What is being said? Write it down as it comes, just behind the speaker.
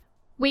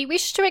We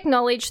wish to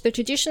acknowledge the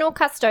traditional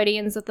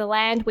custodians of the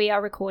land we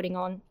are recording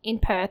on in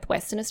Perth,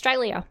 Western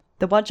Australia.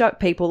 The Whadjuk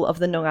people of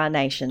the Noongar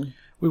Nation.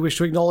 We wish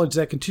to acknowledge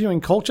their continuing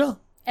culture.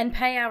 And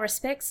pay our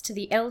respects to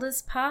the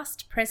elders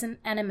past, present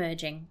and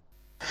emerging.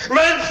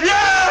 Bullshit!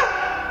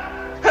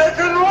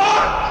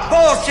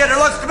 It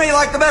looks to me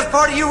like the best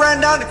part of you ran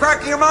down the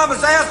crack of your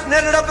mama's ass and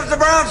ended up as a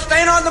brown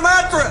stain on the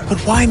mattress. But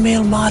why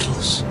male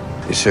models?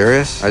 You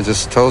serious? I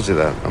just told you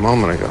that a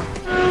moment ago.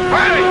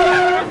 Hey!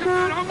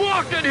 I'm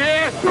walking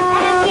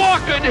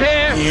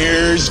here!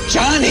 Here's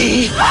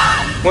Johnny!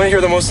 Want to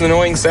hear the most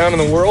annoying sound in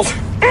the world?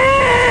 Guys!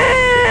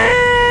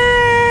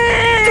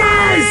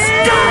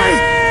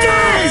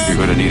 You're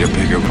gonna need a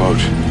bigger boat.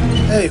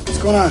 Hey, what's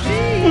going on?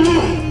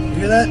 You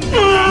hear that?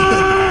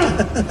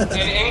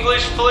 In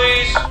English,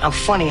 please. I'm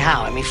funny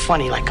how? I mean,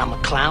 funny like I'm a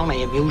clown, I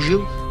amuse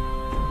you.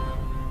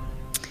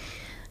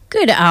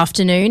 Good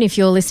afternoon if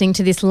you're listening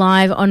to this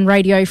live on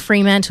Radio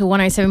Fremantle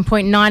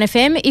 107.9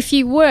 FM. If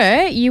you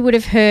were, you would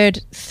have heard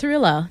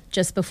Thriller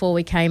just before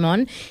we came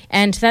on,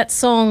 and that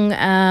song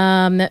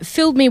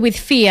filled me with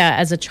fear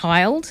as a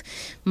child.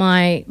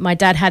 My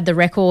dad had the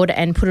record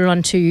and put it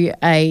onto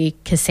a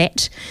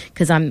cassette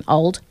because I'm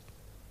old.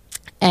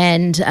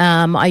 And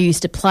I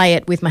used to play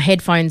it with my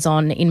headphones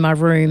on in my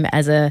room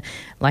as a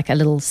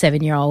little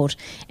 7-year-old,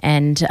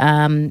 and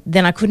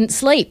then I couldn't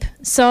sleep.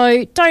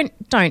 So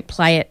don't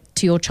play it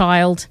to your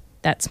child.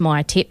 That's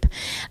my tip.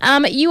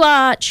 You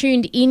are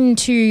tuned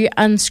into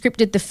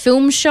Unscripted, the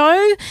film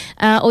show,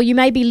 or you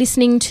may be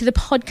listening to the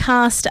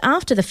podcast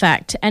after the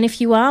fact. And if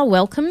you are,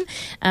 welcome.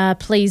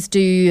 Please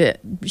do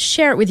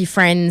share it with your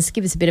friends,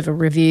 give us a bit of a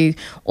review,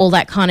 all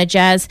that kind of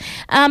jazz.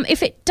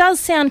 If it does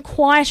sound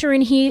quieter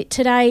in here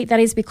today, that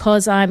is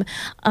because I'm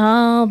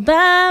all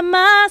by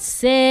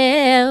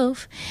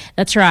myself.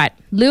 That's right.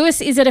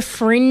 Lewis is at a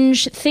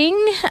fringe thing.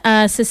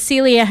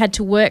 Cecilia had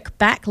to work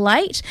back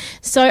late.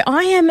 So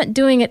I am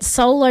doing it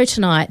solo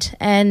tonight.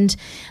 And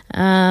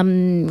I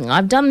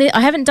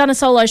haven't done a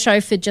solo show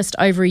for just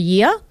over a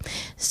year.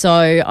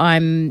 So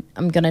I'm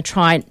going to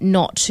try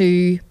not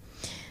to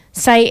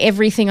say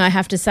everything I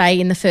have to say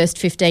in the first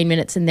 15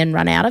 minutes and then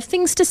run out of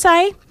things to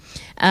say.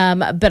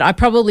 But I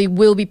probably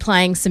will be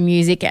playing some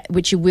music,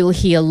 which you will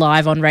hear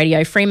live on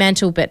Radio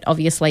Fremantle, but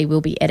obviously will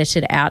be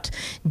edited out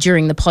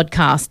during the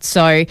podcast.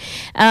 So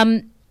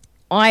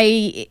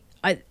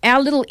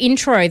our little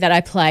intro that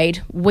I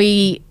played,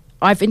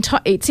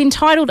 it's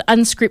entitled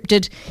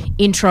Unscripted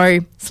Intro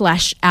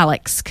 /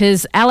 Alex,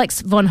 because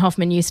Alex von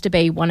Hoffman used to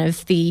be one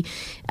of the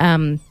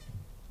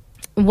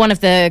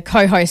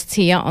co-hosts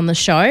here on the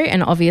show,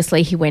 and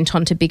obviously he went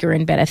on to bigger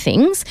and better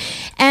things.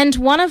 And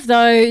one of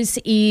those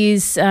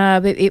is,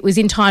 it was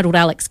entitled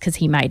Alex because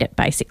he made it,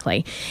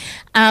 basically.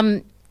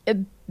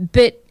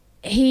 But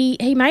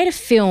he made a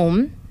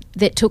film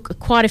that took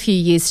quite a few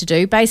years to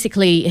do.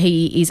 Basically,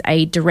 he is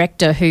a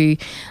director who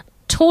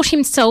taught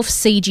himself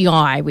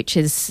CGI, which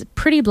is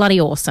pretty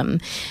bloody awesome.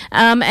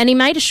 And he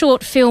made a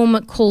short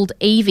film called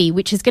Evie,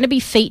 which is going to be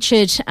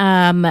featured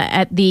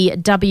at the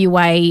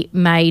WA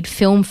Made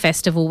Film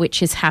Festival,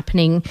 which is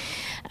happening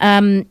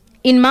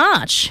in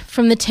March,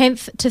 from the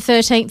 10th to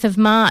 13th of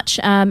March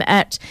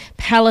at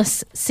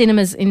Palace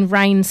Cinemas in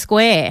Rain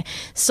Square.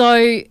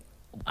 So,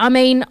 I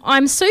mean,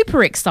 I'm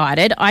super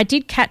excited. I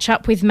did catch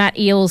up with Matt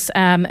Eels,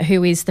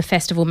 who is the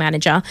festival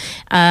manager,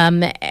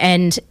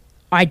 and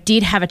I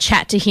did have a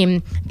chat to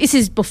him. This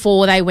is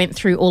before they went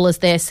through all of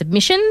their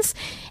submissions,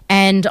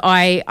 and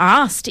I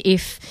asked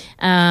if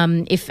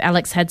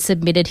Alex had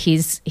submitted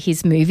his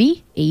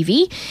movie,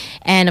 Evie,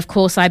 and of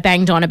course I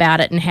banged on about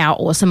it and how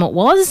awesome it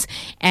was,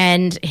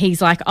 and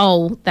he's like,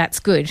 oh,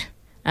 that's good,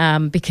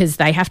 because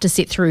they have to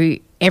sit through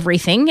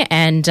everything,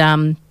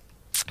 and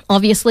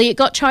obviously it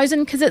got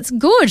chosen because it's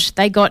good.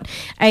 They got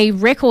a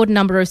record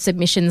number of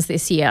submissions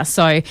this year.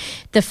 So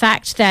the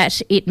fact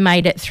that it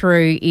made it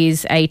through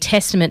is a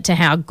testament to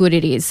how good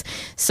it is.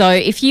 So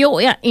if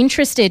you're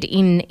interested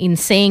in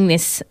seeing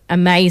this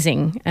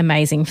amazing,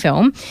 amazing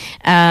film,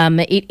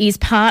 it is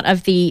part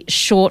of the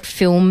short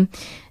film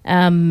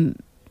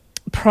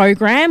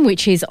program,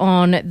 which is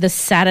on the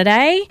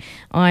Saturday.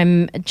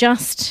 I'm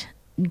just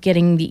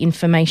getting the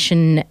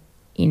information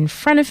in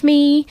front of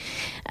me.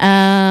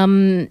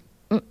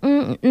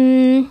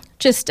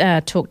 Just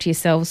talk to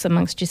yourselves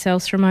amongst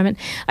yourselves for a moment.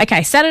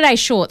 Okay, Saturday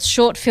short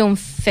film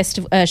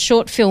festival,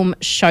 short film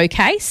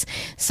showcase.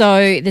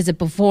 So there's a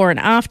before and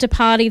after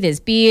party. There's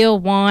beer,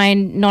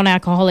 wine,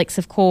 non-alcoholics,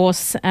 of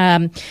course.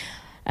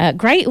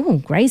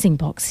 Grazing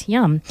box,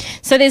 yum.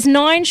 So there's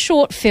 9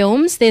 short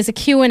films. There's a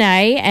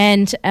Q&A,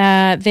 and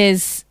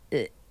there's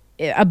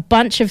a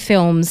bunch of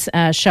films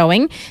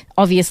showing.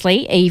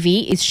 Obviously,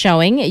 Evie is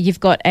showing. You've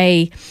got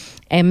a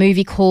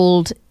movie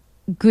called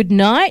Good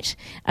Night.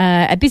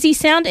 A busy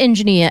sound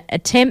engineer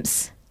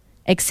accepts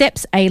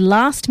a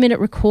last-minute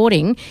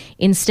recording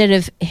instead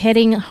of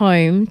heading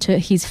home to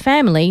his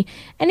family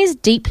and is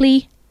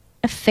deeply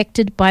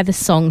affected by the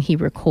song he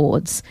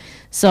records.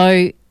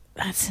 So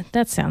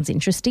that sounds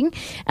interesting.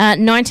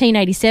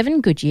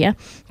 1987, good year.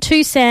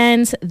 Two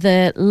Sands,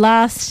 the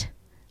last...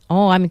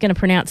 Oh, I'm going to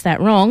pronounce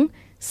that wrong.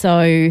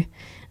 So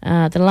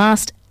the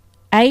last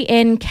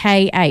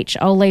ANKH.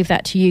 I'll leave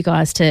that to you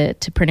guys to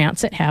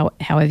pronounce it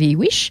however you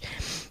wish.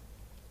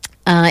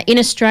 In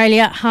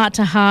Australia, Heart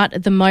to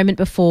Heart, The Moment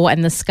Before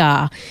and The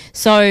Scar.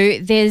 So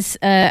there's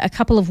a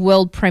couple of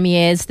world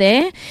premieres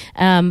there,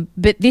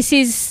 but this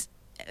is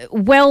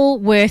well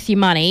worth your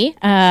money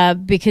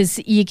because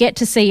you get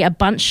to see a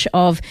bunch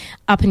of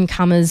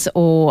up-and-comers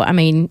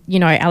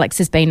Alex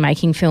has been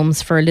making films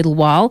for a little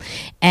while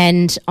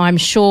and I'm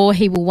sure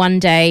he will one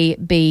day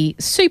be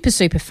super,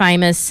 super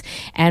famous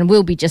and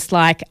we'll be just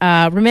like,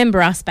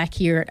 remember us back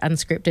here at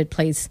Unscripted,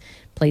 please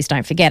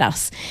don't forget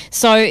us.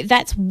 So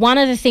that's one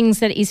of the things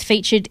that is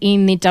featured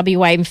in the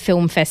WA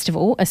Film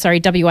Festival,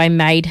 WA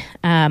Made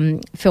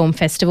Film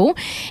Festival.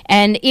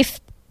 And if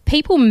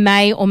people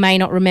may or may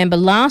not remember,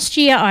 last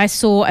year I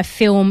saw a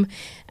film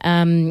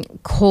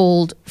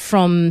called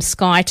From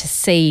Sky to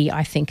Sea,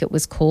 I think it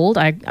was called.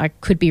 I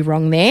could be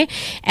wrong there.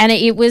 And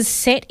it was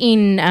set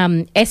in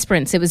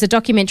Esperance. It was a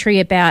documentary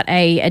about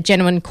a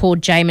gentleman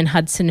called Jamin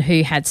Hudson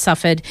who had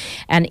suffered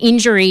an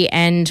injury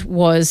and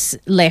was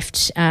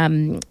left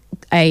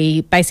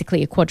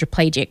basically a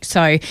quadriplegic.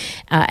 So,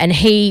 and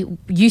he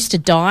used to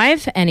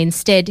dive, and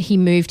instead he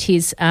moved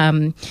his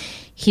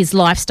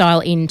lifestyle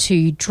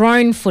into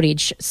drone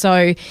footage.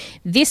 So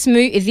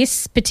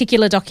this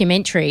particular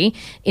documentary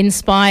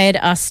inspired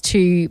us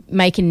to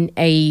make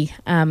a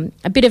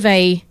bit of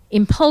a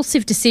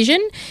impulsive decision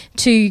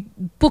to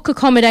book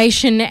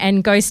accommodation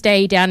and go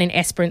stay down in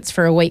Esperance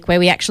for a week, where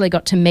we actually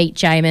got to meet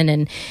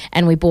Jamin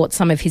and we bought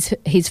some of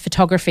his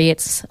photography.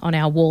 It's on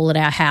our wall at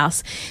our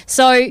house.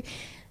 So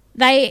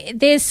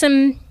there's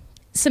some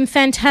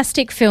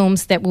fantastic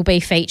films that will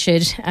be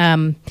featured.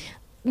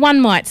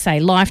 One might say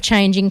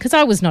life-changing, because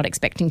I was not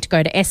expecting to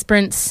go to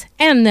Esperance,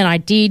 and then I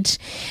did.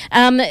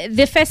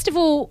 The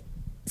festival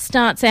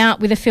starts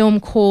out with a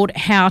film called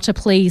How to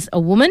Please a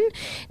Woman.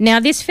 Now,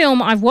 this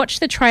film, I've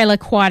watched the trailer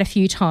quite a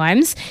few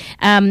times.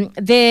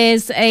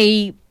 There's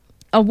a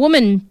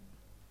woman,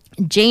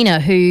 Gina,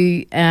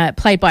 who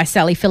played by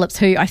Sally Phillips,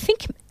 who I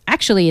think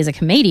actually is a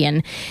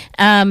comedian.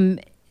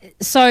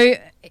 So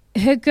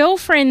her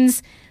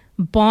girlfriends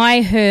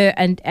buy her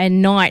a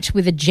night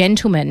with a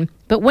gentleman,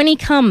 but when he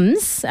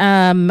comes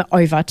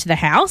over to the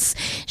house,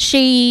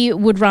 she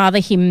would rather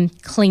him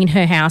clean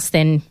her house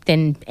than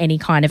any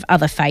kind of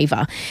other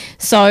favour.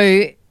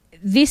 So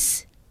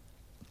this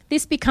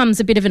becomes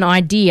a bit of an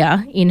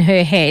idea in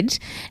her head,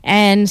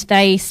 and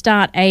they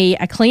start a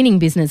cleaning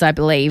business, I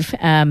believe,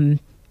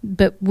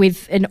 but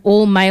with an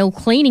all-male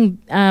cleaning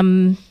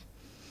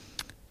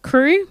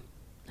crew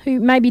who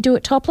maybe do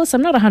it topless.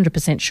 I'm not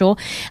 100% sure.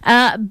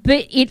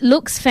 But it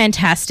looks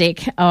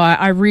fantastic.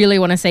 I really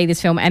want to see this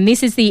film. And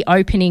this is the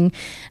opening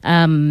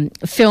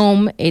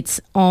film. It's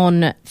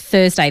on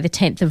Thursday, the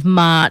 10th of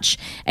March,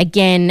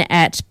 again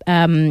at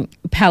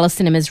Palace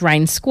Cinemas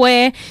Rain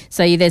Square.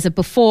 So there's a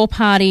before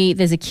party,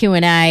 there's a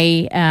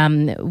Q&A,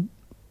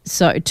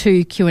 so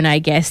 2 Q&A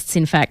guests,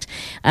 in fact,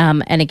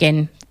 and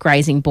again,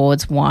 grazing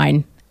boards,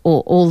 wine,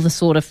 all the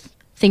sort of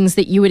things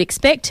that you would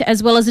expect,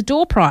 as well as a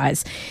door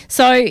prize.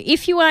 So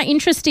if you are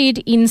interested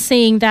in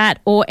seeing that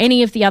or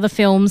any of the other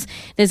films,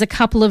 there's a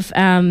couple of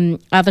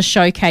other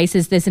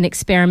showcases. There's an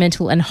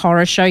experimental and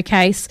horror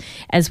showcase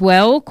as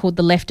well called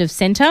The Left of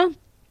Centre,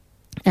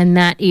 and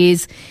that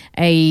is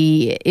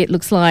it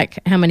looks like,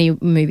 how many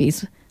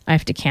movies? I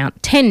have to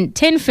count. 10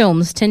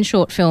 films, 10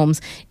 short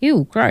films.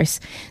 Ew, gross.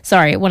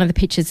 Sorry, one of the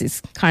pictures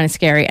is kind of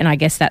scary, and I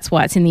guess that's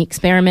why it's in the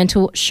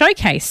experimental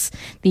showcase,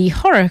 the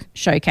horror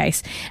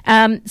showcase.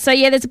 So,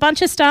 yeah, there's a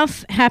bunch of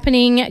stuff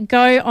happening.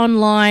 Go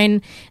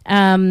online,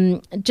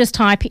 just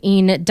type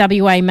in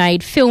WA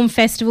Made Film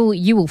Festival.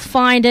 You will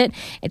find it.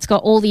 It's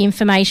got all the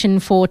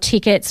information for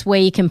tickets, where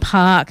you can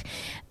park.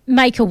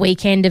 Make a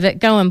weekend of it.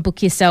 Go and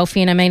book yourself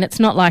in. I mean, it's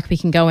not like we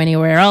can go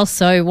anywhere else,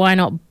 so why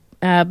not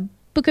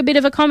book a bit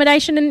of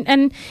accommodation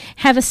and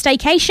have a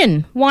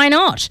staycation? Why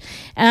not?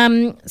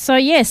 So,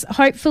 yes,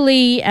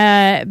 hopefully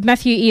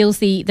Matthew Eales,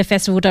 the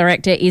festival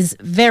director, is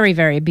very,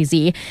 very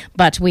busy,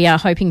 but we are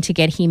hoping to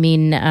get him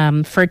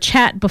in for a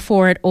chat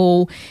before it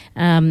all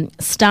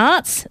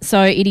starts.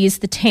 So it is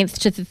the 10th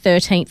to the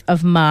 13th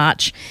of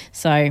March.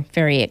 So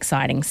very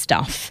exciting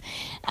stuff.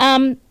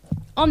 On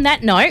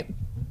that note,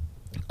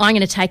 I'm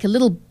going to take a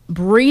little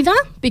breather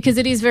because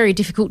it is very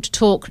difficult to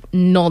talk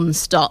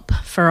non-stop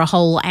for a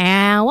whole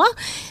hour.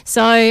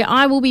 So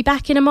I will be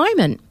back in a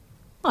moment.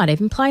 Might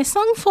even play a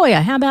song for you.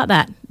 How about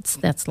that?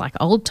 That's like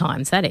old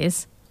times, that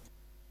is.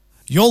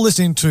 You're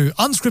listening to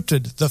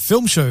Unscripted, the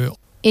film show.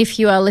 If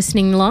you are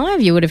listening live,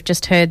 you would have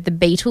just heard the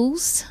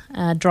Beatles,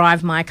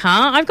 Drive My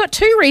Car. I've got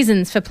 2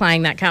 reasons for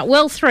playing that car.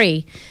 Well,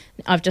 3.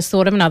 I've just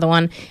thought of another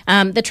one.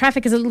 The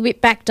traffic is a little bit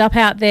backed up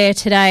out there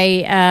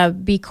today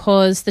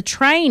because the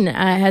train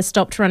has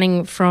stopped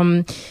running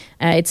from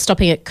it's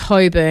stopping at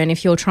Coburn.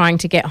 If you're trying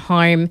to get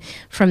home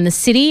from the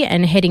city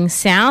and heading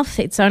south,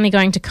 it's only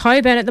going to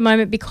Coburn at the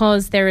moment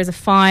because there is a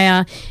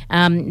fire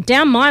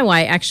down my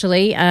way,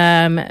 actually,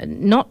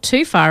 not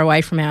too far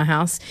away from our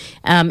house,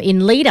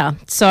 in Leader.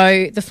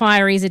 So the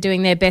fireys are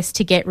doing their best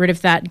to get rid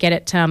of that, get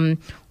it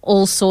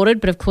all sorted.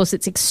 But of course,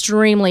 it's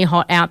extremely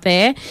hot out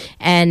there,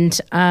 and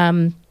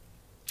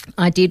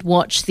I did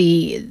watch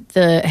the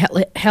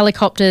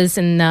helicopters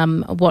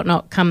and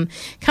whatnot come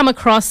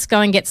across, go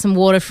and get some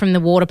water from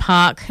the water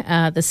park,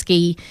 the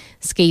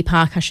ski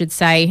park, I should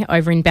say,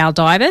 over in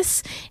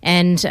Baldivis,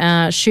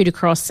 and shoot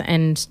across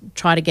and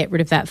try to get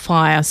rid of that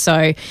fire.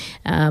 So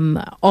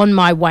on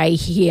my way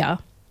here,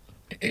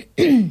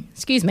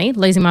 excuse me,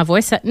 losing my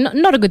voice,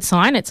 not a good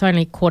sign. It's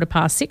only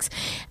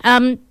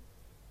 6:15.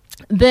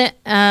 But,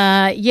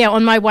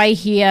 on my way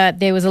here,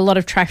 there was a lot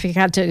of traffic.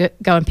 I had to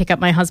go and pick up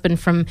my husband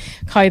from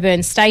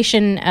Coburn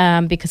Station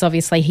because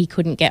obviously he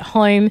couldn't get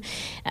home.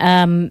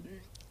 The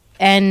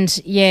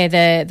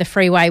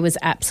freeway was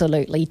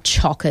absolutely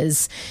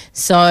chockers.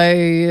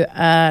 So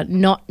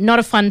not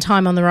a fun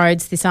time on the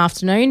roads this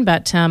afternoon,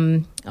 but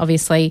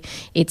obviously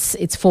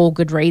it's for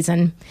good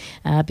reason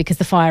because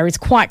the fire is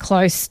quite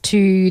close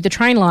to the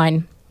train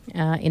line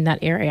in that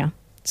area.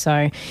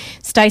 So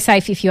stay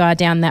safe if you are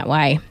down that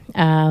way,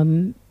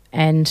 and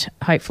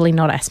hopefully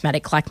not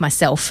asthmatic like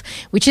myself,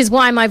 which is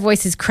why my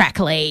voice is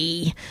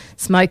crackly.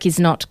 Smoke is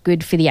not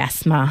good for the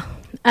asthma.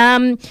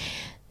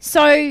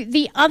 So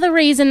the other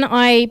reason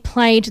I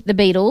played the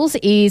Beatles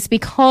is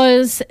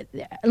because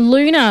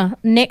Luna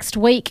next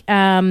week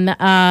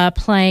are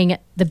playing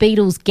the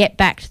Beatles Get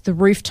Back, the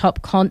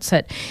rooftop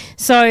concert.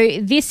 So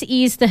this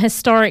is the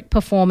historic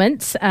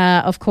performance,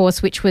 of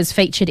course, which was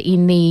featured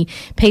in the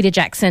Peter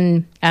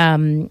Jackson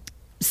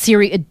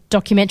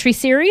documentary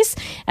series,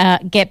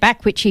 Get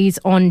Back, which is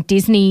on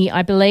Disney,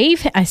 I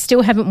believe. I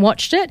still haven't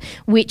watched it,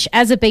 which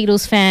as a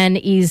Beatles fan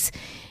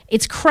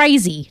it's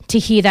crazy to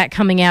hear that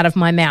coming out of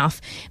my mouth.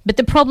 But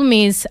the problem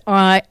is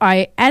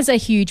I as a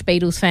huge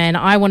Beatles fan,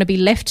 I want to be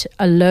left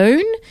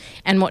alone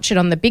and watch it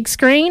on the big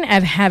screen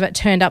and have it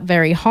turned up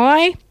very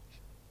high.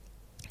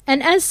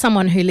 And as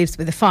someone who lives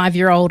with a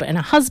 5-year-old and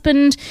a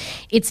husband,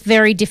 it's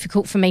very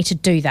difficult for me to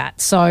do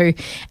that. So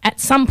at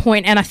some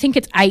point, and I think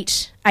it's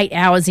eight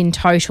hours in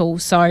total,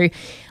 so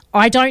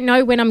I don't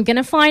know when I'm going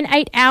to find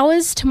 8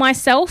 hours to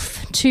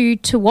myself to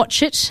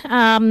watch it.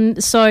 I'm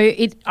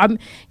going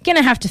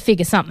to have to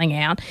figure something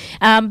out.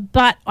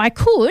 But I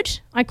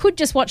could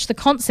just watch the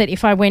concert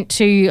if I went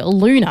to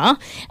Luna.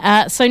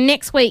 So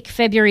next week,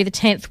 February the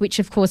 10th, which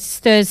of course is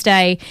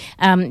Thursday,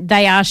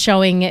 they are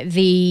showing it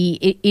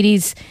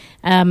is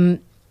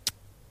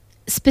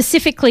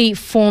specifically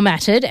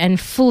formatted and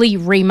fully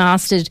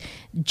remastered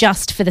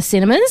just for the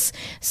cinemas.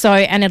 So,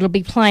 and it'll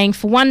be playing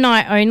for one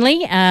night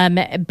only,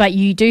 but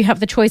you do have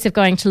the choice of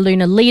going to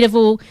Luna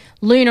Leederville,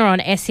 Luna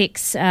on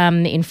Essex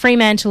in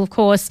Fremantle, of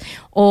course,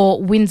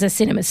 or Windsor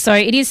Cinemas. So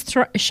it is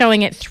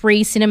showing at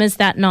 3 cinemas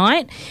that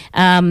night.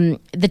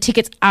 The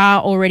tickets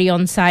are already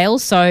on sale,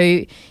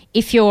 so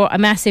if you're a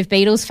massive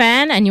Beatles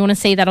fan and you want to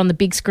see that on the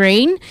big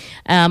screen,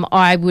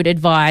 I would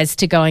advise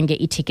to go and get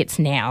your tickets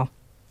now.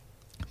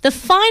 The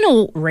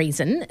final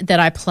reason that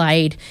I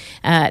played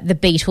the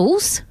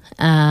Beatles,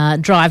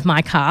 Drive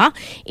My Car,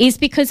 is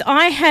because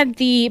I had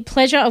the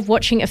pleasure of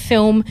watching a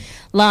film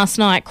last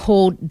night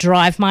called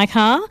Drive My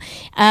Car.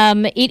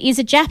 It is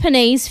a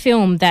Japanese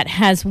film that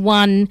has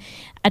won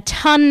a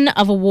ton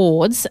of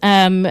awards,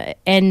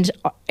 and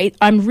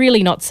I'm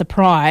really not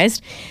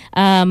surprised.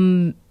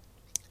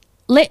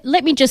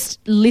 Let me just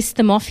list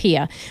them off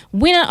here.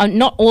 Winner,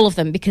 not all of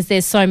them because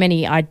there's so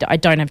many I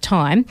don't have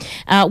time.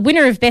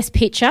 Winner of Best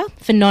Picture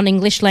for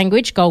Non-English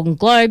Language, Golden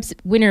Globes.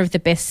 Winner of the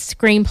Best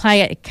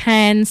Screenplay at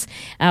Cannes.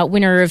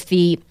 Winner of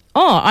the,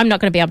 I'm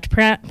not going to be able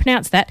to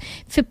pronounce that,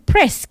 for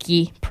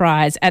Presky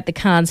Prize at the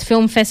Cannes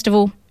Film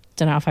Festival.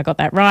 Don't know if I got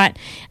that right.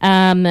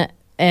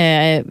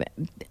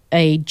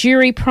 A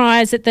jury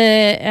prize at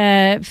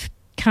the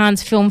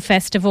Cannes Film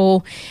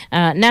Festival,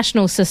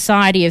 National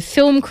Society of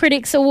Film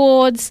Critics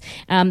Awards.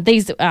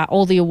 These are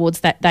all the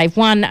awards that they've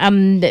won.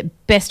 The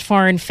Best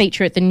Foreign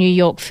Feature at the New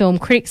York Film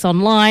Critics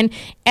Online,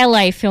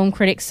 LA Film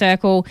Critics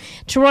Circle,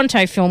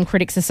 Toronto Film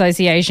Critics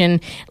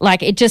Association.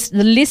 The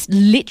list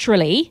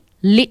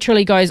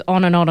literally goes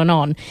on and on and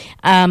on.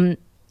 And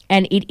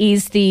it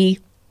is the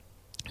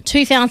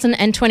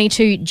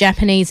 2022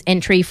 Japanese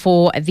entry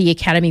for the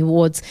Academy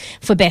Awards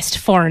for Best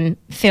Foreign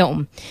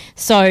Film.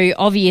 So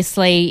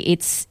obviously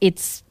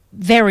it's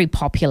very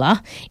popular.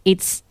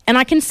 And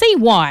I can see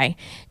why.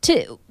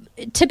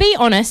 To be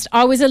honest,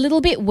 I was a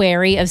little bit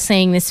wary of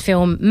seeing this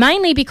film,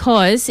 mainly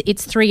because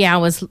it's 3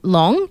 hours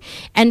long.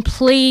 And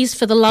please,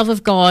 for the love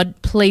of God,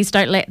 please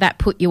don't let that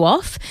put you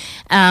off.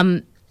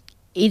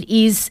 It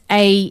is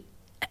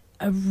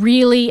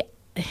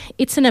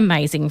it's an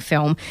amazing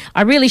film.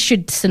 I really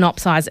should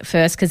synopsize it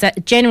first because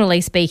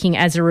generally speaking,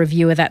 as a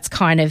reviewer, that's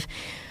kind of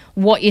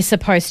what you're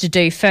supposed to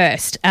do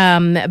first.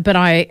 But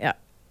I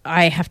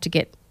have to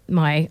get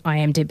my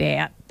IMDb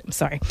out. I'm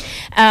sorry.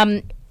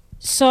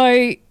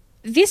 So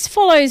this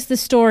follows the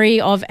story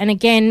of, and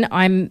again,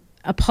 I'm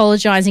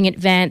apologising in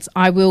advance.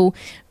 I will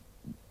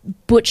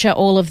butcher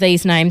all of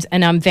these names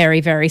and I'm very,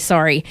 very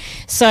sorry.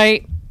 So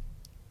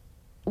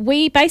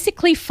we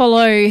basically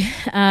follow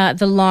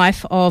the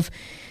life of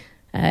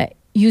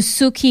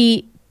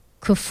Yusuke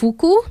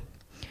Kofuku,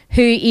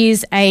 who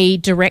is a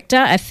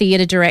director, a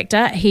theatre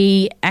director.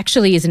 He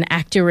actually is an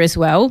actor as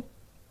well.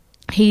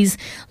 He's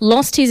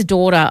lost his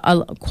daughter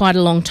quite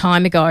a long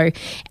time ago,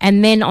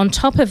 and then on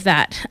top of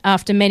that,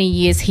 after many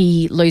years,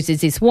 he loses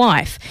his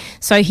wife.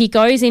 So he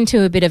goes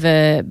into a bit of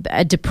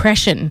a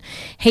depression.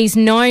 He's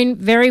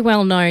very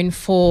well known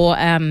for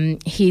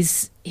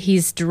his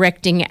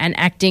directing and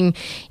acting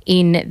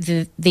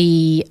in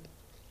the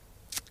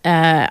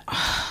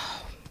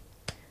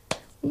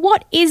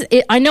what is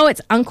it? I know it's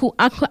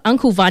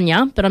Uncle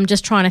Vanya, but I'm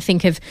just trying to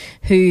think of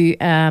who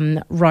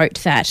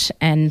wrote that.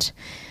 And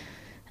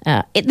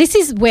this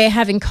is where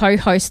having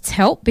co-hosts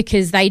help,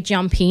 because they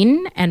jump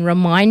in and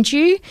remind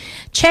you.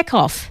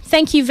 Chekhov,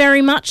 thank you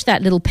very much.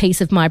 That little piece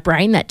of my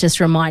brain that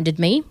just reminded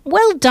me.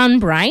 Well done,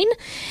 brain.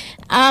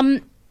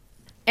 And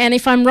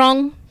if I'm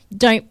wrong,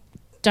 don't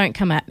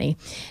come at me.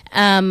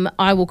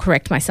 I will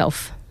correct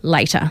myself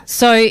later.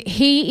 So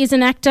he is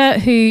an actor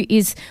who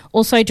is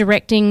also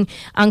directing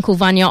Uncle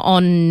Vanya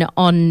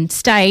on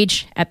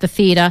stage at the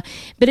theatre,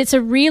 but it's a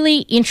really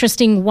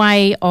interesting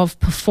way of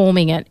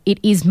performing it. It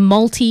is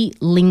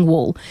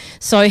multilingual.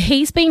 So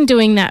he's been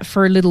doing that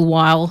for a little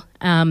while,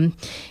 and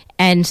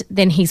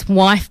then his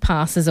wife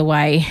passes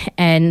away,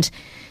 and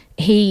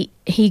he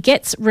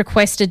gets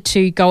requested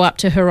to go up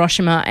to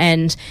Hiroshima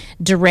and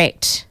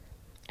direct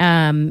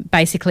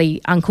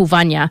basically Uncle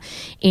Vanya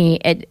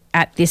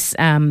at this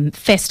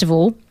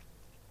festival,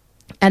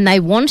 and they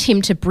want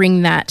him to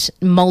bring that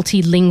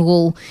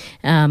multilingual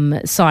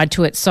side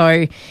to it.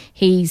 So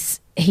he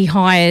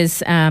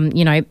hires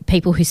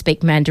people who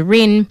speak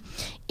Mandarin,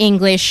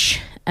 English,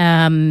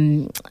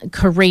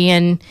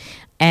 Korean,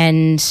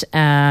 and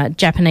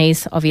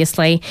Japanese,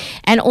 obviously,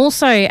 and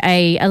also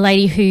a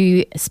lady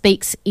who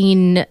speaks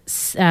in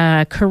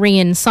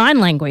Korean Sign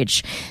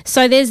Language.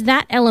 So there's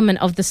that element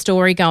of the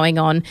story going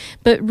on,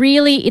 but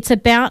really it's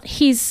about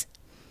his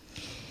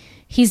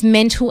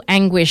mental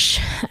anguish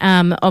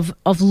of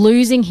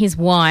losing his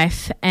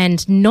wife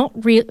and not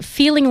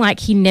feeling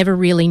like he never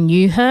really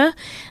knew her.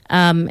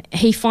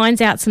 He finds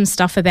out some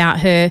stuff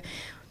about her,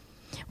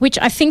 which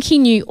I think he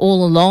knew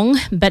all along,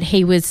 but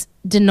he was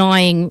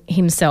denying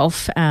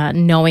himself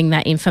knowing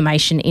that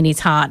information in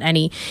his heart, and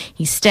he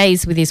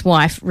stays with his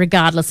wife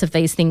regardless of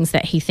these things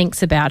that he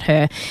thinks about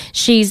her.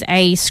 She's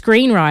a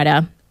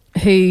screenwriter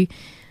who,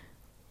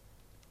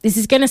 this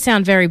is going to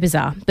sound very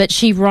bizarre, but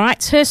she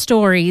writes her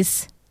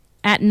stories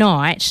at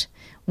night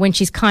when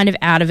she's kind of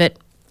out of it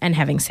and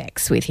having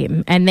sex with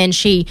him, and then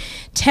she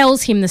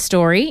tells him the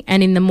story,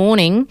 and in the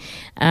morning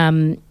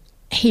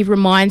he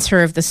reminds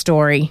her of the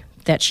story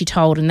that she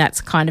told, and that's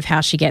kind of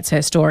how she gets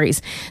her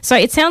stories. So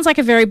it sounds like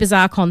a very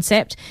bizarre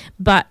concept,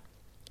 but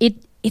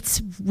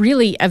it's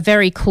really a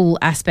very cool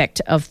aspect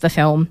of the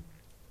film.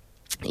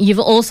 You've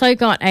also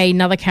got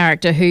another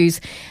character whose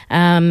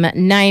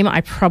name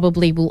I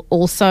probably will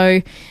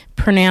also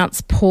pronounce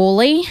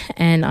poorly,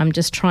 and I'm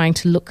just trying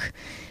to look.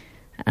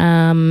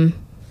 This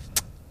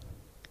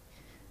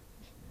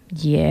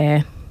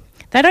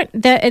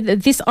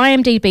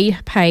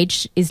IMDb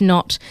page is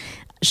not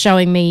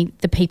showing me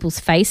the people's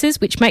faces,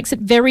 which makes it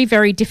very,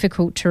 very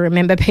difficult to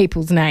remember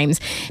people's names.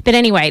 But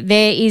anyway,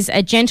 there is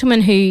a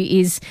gentleman who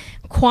is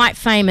quite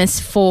famous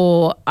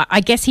for, I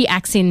guess he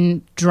acts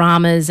in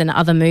dramas and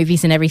other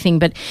movies and everything,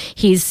 but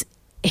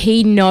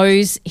he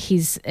knows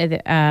his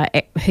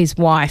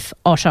wife,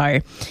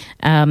 Otto,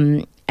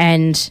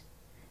 and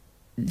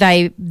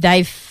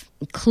they've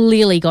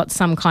clearly got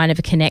some kind of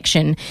a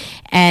connection.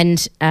 And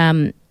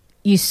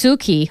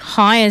Yusuke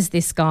hires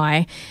this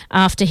guy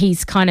after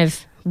he's kind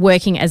of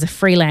working as a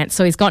freelance,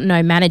 so he's got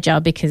no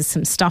manager because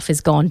some stuff has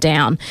gone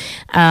down,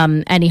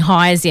 and he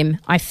hires him,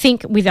 I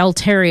think, with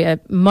ulterior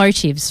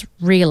motives,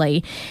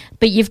 really.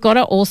 But you've got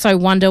to also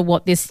wonder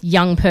what this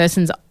young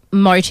person's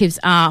motives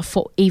are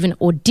for even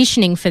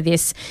auditioning for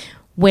this,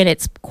 when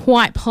it's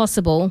quite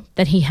possible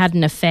that he had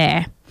an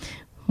affair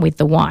with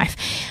the wife.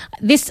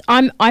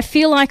 I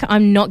feel like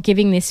I'm not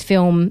giving this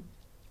film,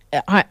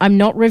 I'm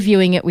not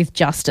reviewing it with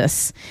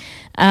justice.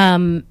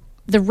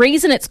 The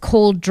reason it's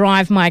called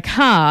Drive My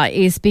Car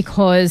is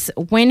because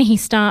when he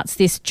starts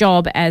this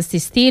job as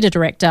this theatre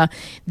director,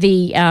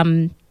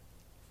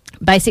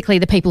 basically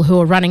the people who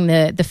are running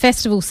the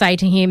festival say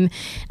to him,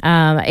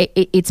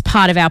 it's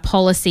part of our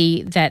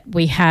policy that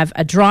we have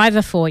a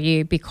driver for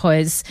you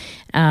because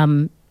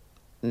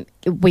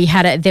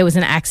there was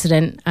an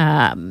accident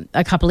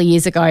a couple of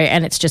years ago,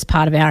 and it's just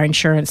part of our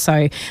insurance,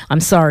 so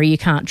I'm sorry you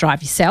can't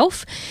drive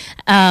yourself.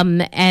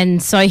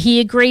 And so he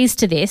agrees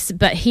to this,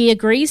 but he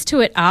agrees to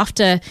it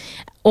after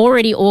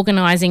already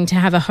organising to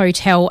have a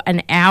hotel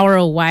an hour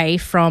away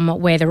from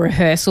where the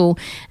rehearsal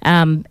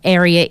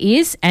area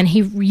is, and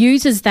he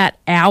uses that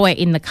hour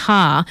in the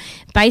car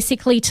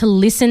basically to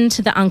listen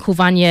to the Uncle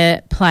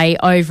Vanya play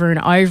over and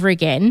over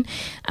again,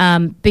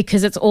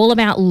 because it's all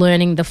about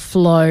learning the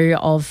flow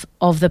of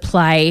the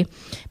play,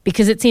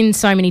 because it's in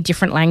so many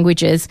different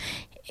languages.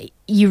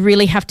 You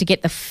really have to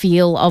get the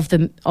feel of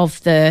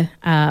the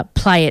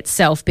play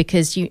itself,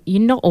 because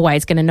you're not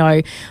always going to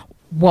know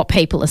what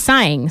people are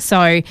saying.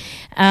 So,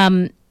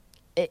 the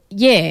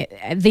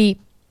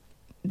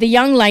the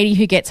young lady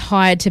who gets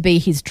hired to be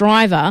his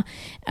driver,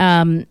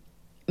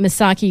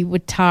 Misaki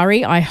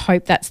Watari, I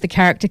hope that's the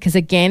character because,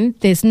 again,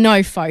 there's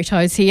no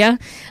photos here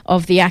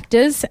of the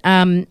actors,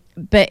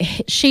 but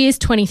she is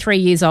 23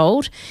 years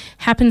old,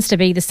 happens to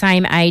be the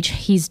same age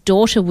his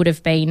daughter would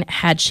have been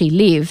had she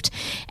lived,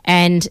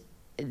 and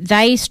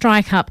they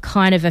strike up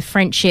kind of a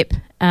friendship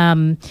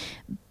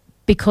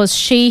because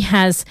she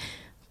has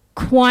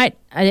quite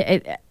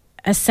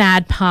a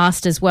sad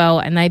past as well,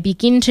 and they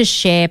begin to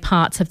share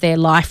parts of their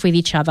life with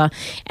each other,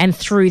 and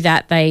through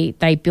that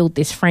they build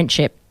this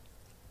friendship,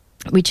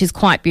 which is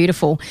quite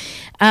beautiful.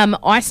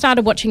 I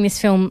started watching this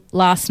film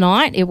last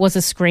night. It was a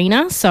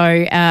screener,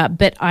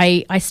 but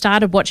I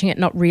started watching it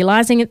not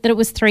realising that it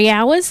was 3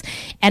 hours,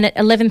 and at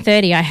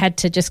 11:30 I had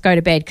to just go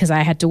to bed because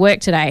I had to work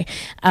today,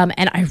 and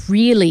I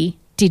really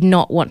did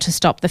not want to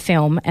stop the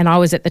film, and I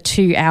was at the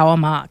 2 hour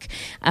mark.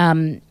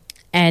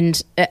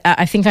 And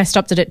I think I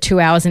stopped it at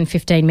 2 hours and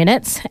 15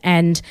 minutes,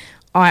 and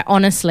I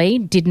honestly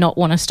did not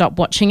want to stop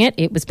watching it.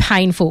 It was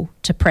painful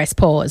to press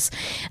pause.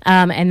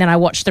 And then I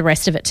watched the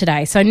rest of it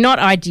today. So not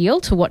ideal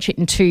to watch it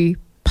in 2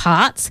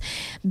 parts,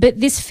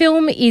 but this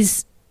film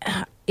is,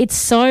 it's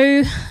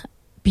so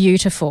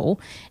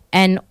beautiful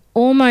and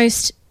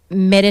almost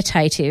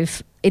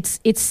meditative.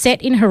 It's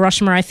set in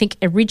Hiroshima. I think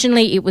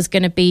originally it was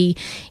going to be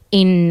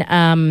in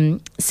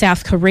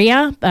South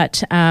Korea,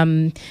 but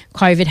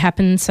COVID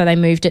happened, so they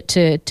moved it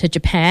to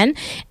Japan.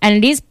 And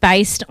it is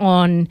based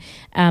on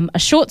a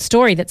short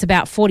story that's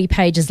about 40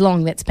 pages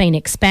long that's been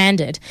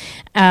expanded.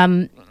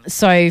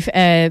 So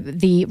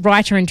the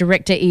writer and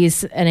director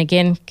is, and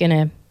again, going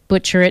to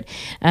butcher it,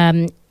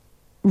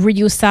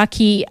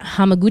 Ryusaki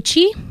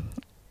Hamaguchi.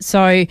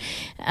 So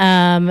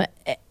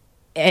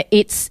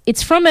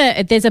it's from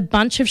there's a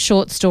bunch of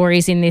short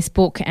stories in this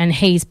book, and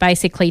he's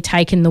basically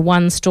taken the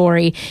one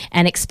story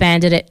and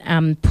expanded it,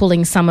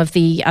 pulling some of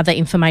the other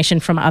information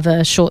from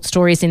other short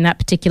stories in that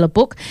particular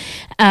book.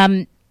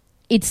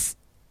 It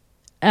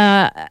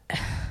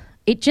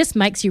just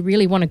makes you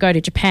really want to go to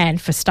Japan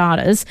for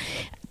starters,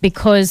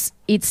 because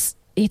it's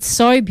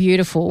so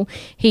beautiful.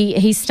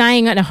 He's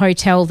staying at a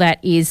hotel that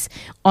is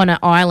on an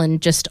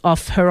island just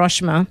off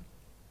Hiroshima.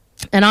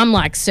 And I'm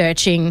like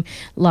searching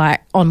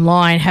like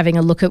online, having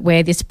a look at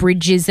where this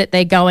bridge is that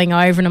they're going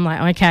over. And I'm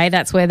like, okay,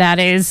 that's where that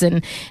is.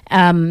 And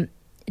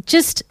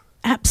just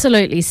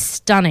absolutely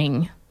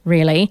stunning,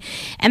 really.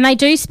 And they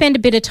do spend a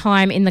bit of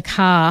time in the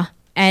car.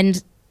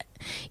 And,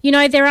 you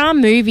know, there are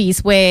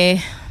movies where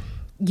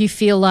you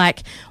feel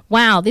like,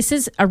 wow, this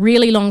is a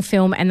really long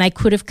film and they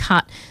could have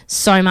cut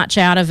so much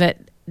out of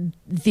it.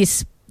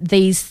 These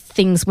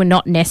things were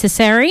not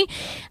necessary.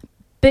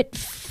 But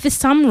for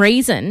some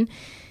reason,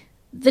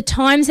 the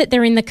times that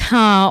they're in the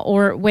car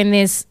or when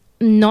there's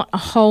not a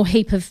whole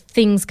heap of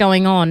things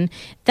going on,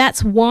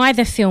 that's why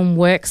the film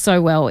works so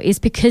well, is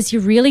because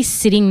you're really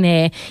sitting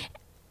there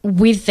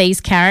with these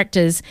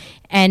characters.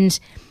 And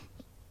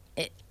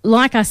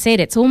like I said,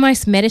 it's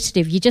almost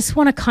meditative. You just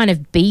want to kind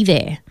of be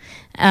there.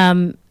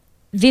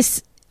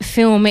 This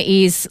film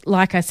is,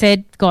 like I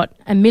said, got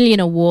a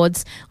million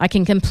awards. I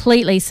can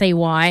completely see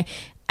why.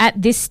 At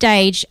this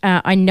stage,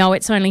 I know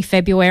it's only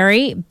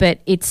February,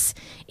 but it's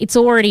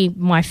already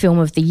my film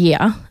of the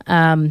year.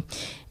 And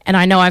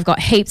I know I've got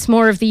heaps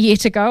more of the year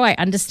to go. I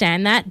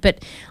understand that.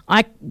 But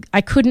I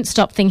couldn't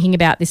stop thinking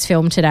about this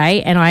film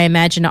today, and I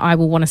imagine I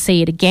will want to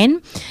see it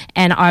again,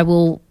 and I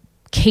will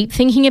keep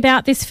thinking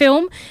about this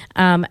film,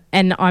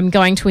 and I'm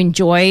going to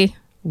enjoy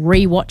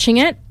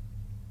rewatching it.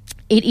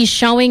 It is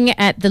showing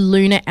at the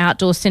Luna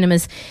Outdoor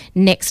Cinemas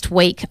next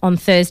week on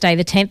Thursday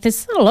the 10th.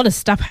 There's a lot of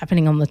stuff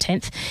happening on the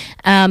 10th.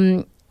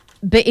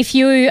 But if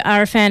you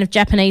are a fan of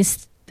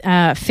Japanese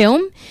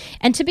film,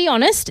 and to be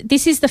honest,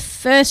 this is the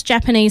first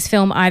Japanese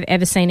film I've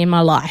ever seen in my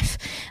life.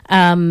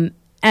 And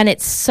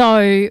it's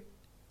so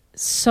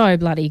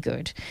bloody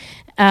good.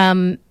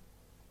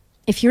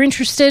 If you're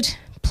interested,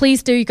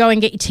 please do go and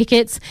get your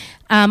tickets.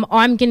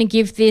 I'm going to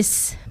give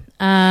this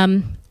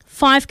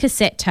 5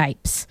 cassette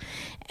tapes.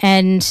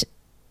 And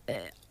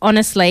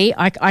honestly,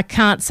 I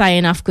can't say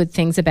enough good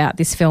things about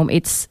this film.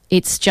 It's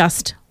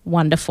just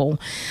wonderful.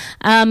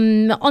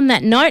 On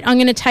that note, I'm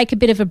going to take a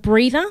bit of a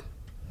breather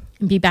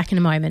and be back in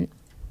a moment.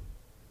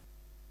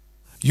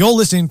 You're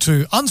listening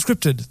to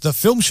Unscripted, the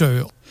film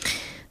show.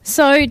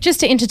 So just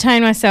to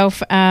entertain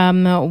myself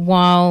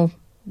while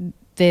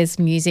there's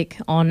music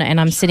on and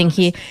I'm sitting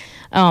here.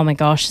 Oh, my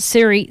gosh.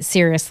 Siri,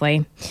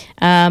 seriously.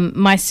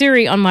 My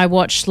Siri on my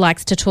watch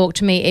likes to talk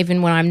to me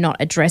even when I'm not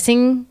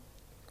addressing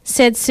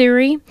said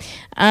Siri.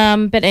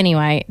 But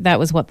anyway, that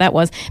was what that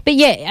was. But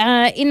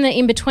yeah, in the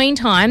in-between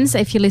times,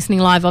 if you're listening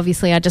live,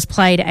 obviously I just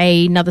played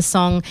another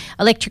song,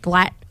 Electric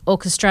Light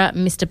Orchestra,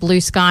 Mr.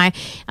 Blue Sky,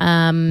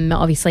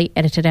 obviously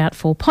edited out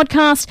for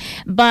podcast.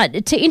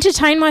 But to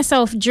entertain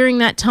myself during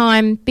that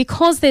time,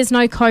 because there's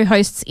no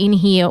co-hosts in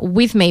here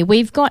with me,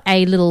 we've got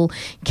a little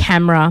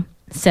camera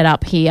set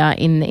up here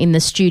in the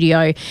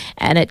studio,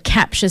 and it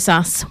captures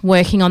us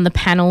working on the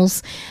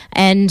panels.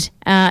 And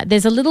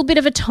there's a little bit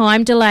of a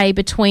time delay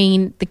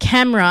between the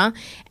camera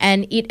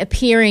and it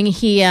appearing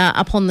here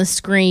up on the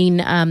screen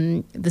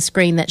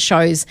that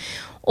shows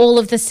all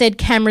of the said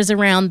cameras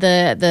around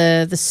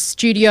the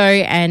studio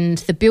and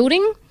the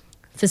building.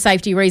 For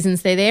safety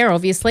reasons, they're there,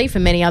 obviously, for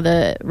many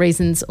other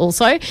reasons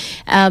also.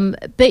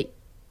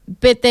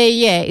 But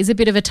there, is a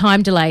bit of a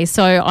time delay.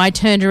 So I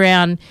turned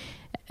around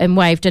and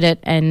waved at it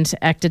and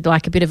acted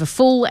like a bit of a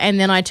fool, and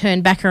then I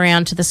turned back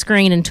around to the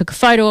screen and took a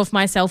photo of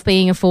myself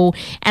being a fool,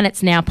 and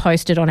it's now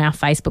posted on our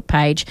Facebook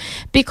page.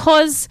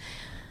 Because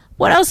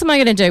what else am I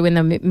going to do when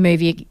the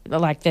movie,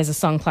 like, there's a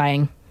song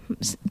playing?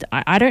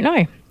 I don't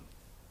know.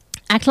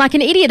 Act like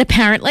an idiot,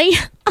 apparently.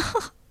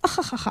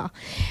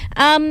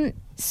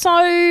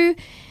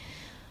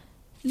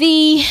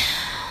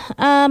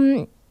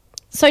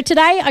 So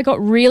today I got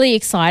really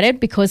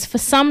excited because for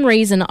some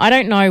reason, I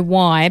don't know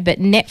why, but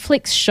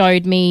Netflix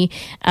showed me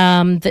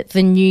that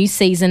the new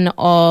season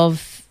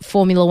of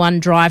Formula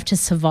One Drive to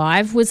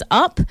Survive was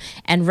up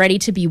and ready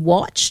to be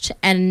watched.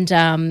 And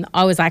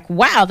I was like,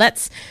 wow,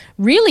 that's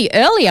really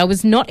early. I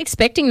was not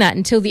expecting that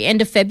until the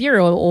end of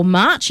February or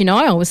March, you know.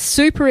 I was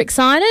super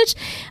excited.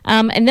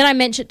 And then I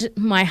mentioned it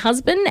to my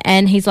husband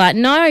and he's like,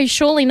 no,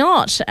 surely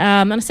not.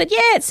 And I said,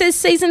 yeah, it says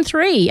season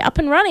 3 up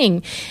and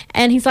running.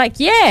 And he's like,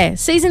 yeah,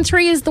 season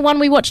 3 is the one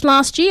we watched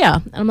last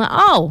year. And I'm like,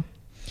 oh,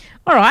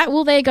 all right,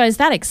 well, there goes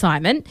that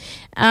excitement.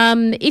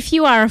 If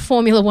you are a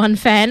Formula One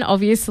fan,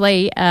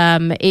 obviously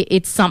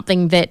it's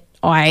something that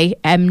I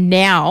am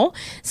now,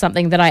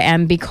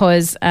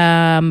 because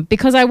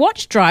I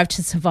watched Drive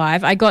to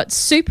Survive. I got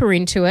super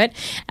into it.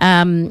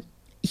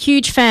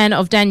 Huge fan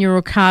of Daniel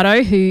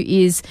Ricciardo, who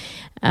is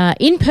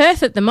in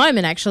Perth at the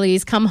moment, actually.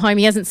 He's come home.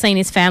 He hasn't seen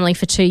his family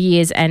for 2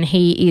 years and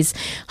he is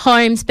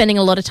home spending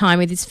a lot of time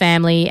with his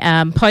family,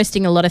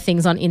 posting a lot of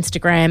things on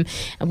Instagram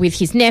with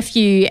his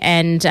nephew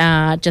and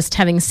just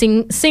having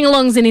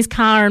sing-alongs in his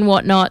car and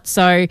whatnot.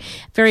 So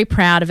very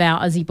proud of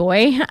our Aussie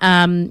boy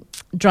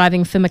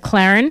driving for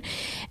McLaren.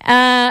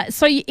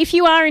 So if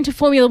you are into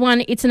Formula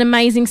One, it's an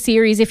amazing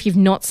series if you've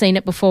not seen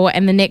it before,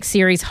 and the next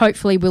series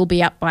hopefully will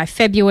be up by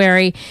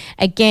February.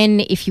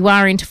 Again, if you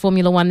are into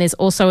Formula One, there's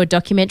also a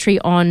documentary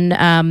on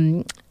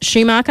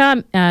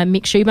Schumacher,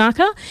 Mick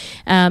Schumacher,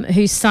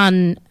 whose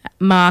son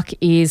Mark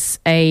is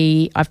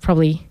don't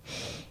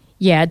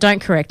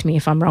correct me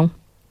if I'm wrong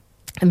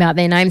about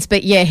their names,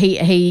 but yeah,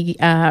 he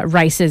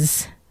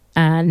races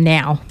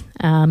now.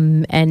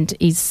 And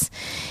is,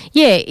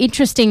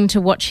 interesting to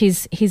watch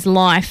his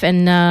life,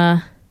 and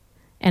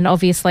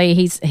obviously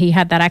he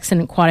had that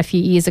accident quite a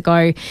few years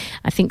ago,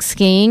 I think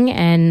skiing,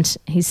 and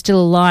he's still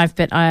alive,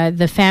 but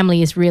the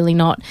family is really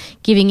not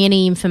giving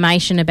any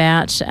information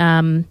about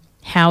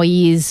how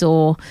he is,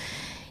 or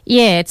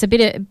it's a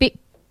bit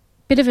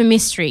of a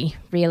mystery,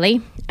 really.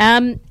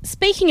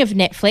 Speaking of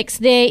Netflix,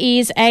 there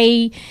is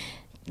a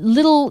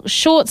little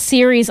short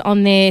series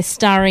on there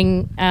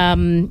starring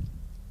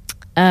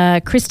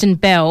Kristen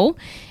Bell,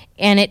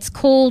 and it's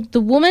called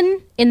The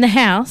Woman in the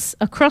House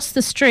Across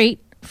the Street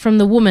from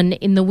the Woman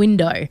in the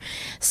Window.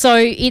 So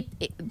it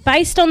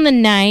based on the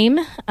name,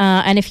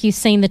 and if you've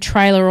seen the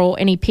trailer or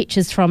any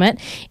pictures from it,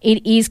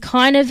 it is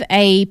kind of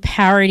a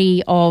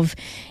parody of,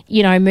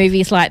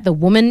 movies like The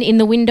Woman in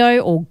the Window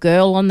or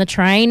Girl on the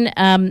Train.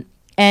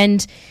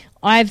 And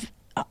I've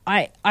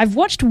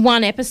watched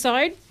one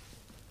episode,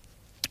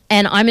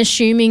 and I'm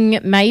assuming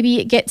maybe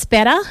it gets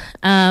better.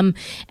 And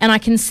I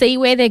can see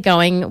where they're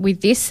going with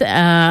this.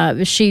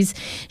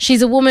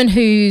 She's a woman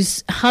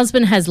whose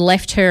husband has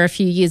left her a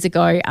few years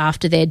ago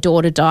after their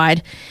daughter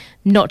died.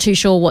 Not too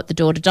sure what the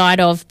daughter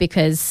died of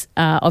because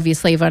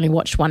obviously I've only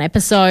watched one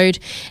episode.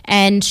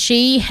 And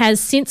she has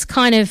since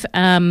kind of,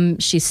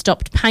 she's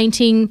stopped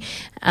painting.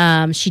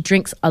 She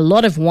drinks a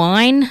lot of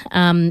wine,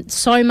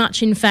 so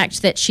much in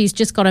fact that she's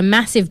just got a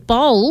massive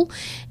bowl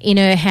in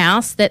her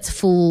house that's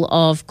full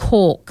of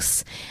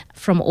corks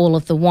from all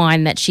of the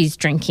wine that she's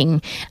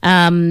drinking.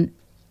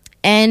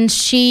 And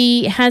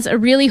she has a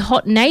really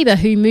hot neighbour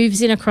who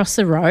moves in across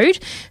the road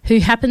who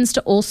happens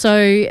to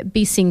also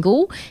be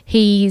single.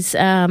 He's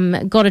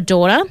got a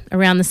daughter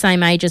around the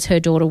same age as her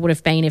daughter would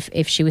have been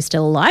if she was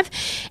still alive.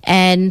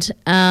 And,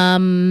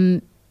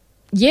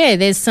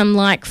 there's some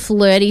like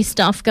flirty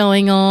stuff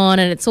going on,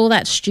 and it's all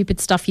that stupid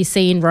stuff you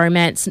see in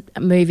romance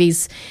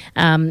movies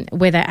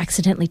where they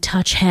accidentally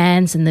touch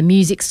hands and the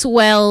music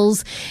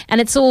swells. And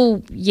it's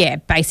all,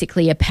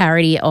 basically a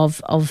parody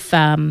of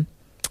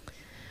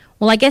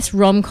well, I guess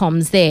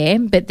rom-coms there,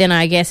 but then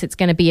I guess it's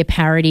going to be a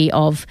parody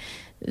of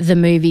the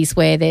movies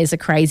where there's a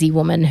crazy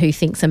woman who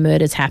thinks a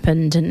murder's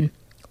happened and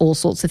all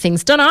sorts of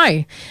things. Don't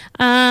know.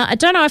 I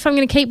don't know if I'm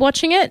going to keep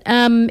watching it.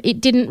 It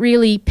didn't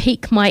really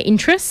pique my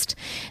interest.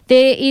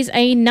 There is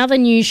another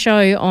new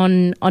show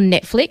on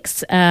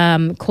Netflix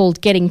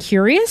called Getting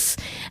Curious,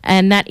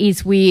 and that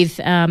is with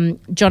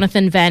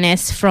Jonathan Van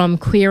Ness from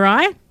Queer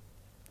Eye.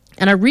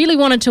 And I really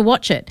wanted to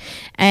watch it.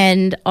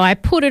 And I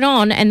put it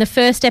on, and the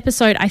first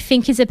episode, I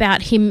think, is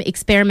about him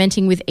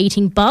experimenting with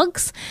eating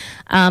bugs.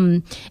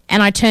 And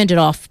I turned it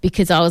off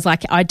because I was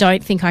like, I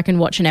don't think I can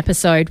watch an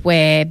episode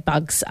where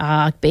bugs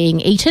are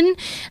being eaten.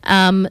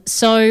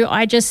 So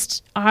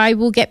I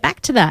will get back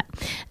to that.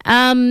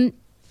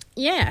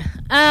 Yeah.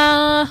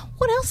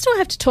 What else do I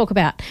have to talk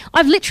about?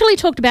 I've literally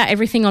talked about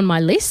everything on my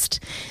list.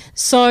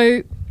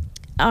 So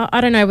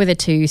I don't know whether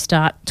to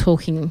start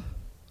talking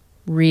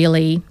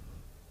really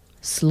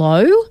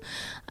slow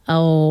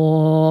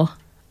or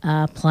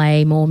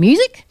play more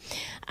music.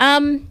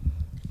 Don't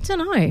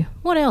know.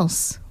 What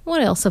else?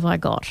 What else have I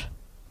got?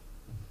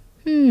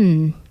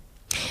 You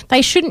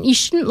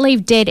shouldn't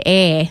leave dead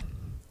air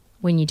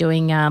when you're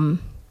doing,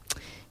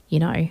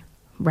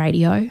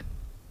 radio.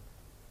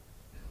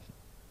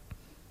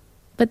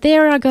 But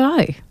there I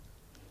go,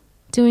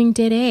 doing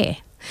dead air.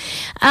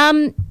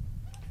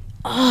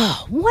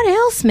 What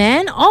else,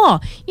 man? Oh,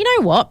 you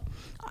know what?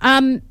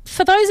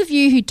 For those of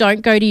you who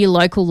don't go to your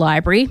local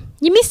library,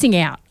 you're missing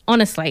out,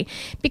 honestly,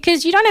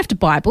 because you don't have to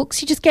buy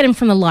books. You just get them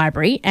from the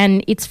library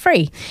and it's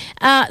free.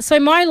 So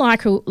my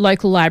local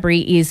library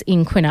is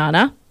in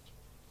Kwinana.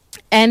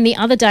 And the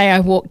other day I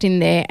walked in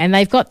there and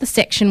they've got the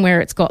section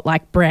where it's got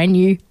like brand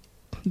new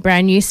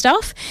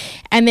stuff.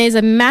 And there's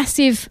a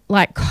massive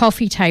like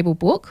coffee table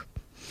book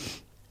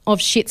of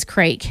Schitt's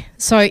Creek.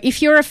 So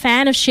if you're a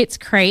fan of Schitt's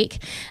Creek,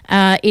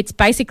 it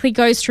basically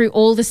goes through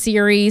all the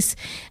series,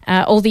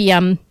 all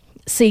the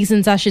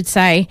seasons, I should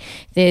say.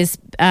 There's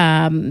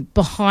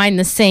behind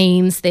the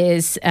scenes,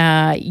 there's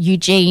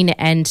Eugene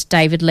and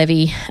Dan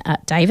Levy,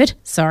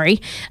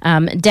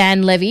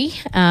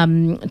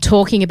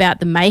 talking about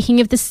the making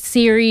of the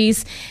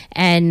series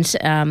and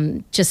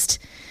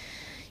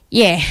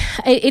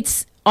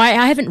I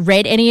haven't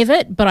read any of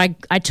it, but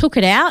I took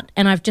it out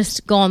and I've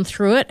just gone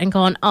through it and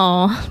gone,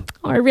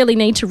 I really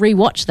need to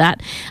rewatch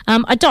that.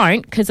 I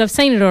don't, because I've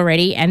seen it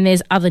already and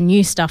there's other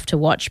new stuff to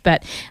watch.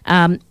 But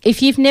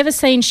if you've never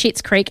seen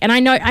Schitt's Creek, and I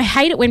know I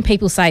hate it when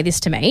people say this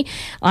to me,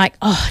 like,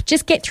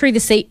 just get through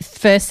the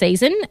first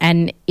season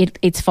and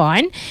it's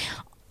fine.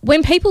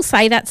 When people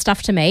say that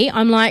stuff to me,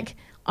 I'm like,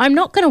 I'm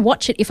not going to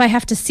watch it if I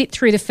have to sit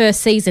through the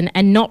first season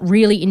and not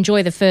really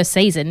enjoy the first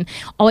season.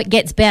 It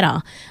gets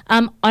better.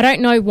 I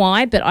don't know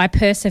why, but I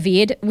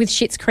persevered with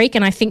Schitt's Creek,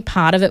 and I think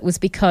part of it was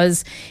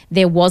because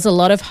there was a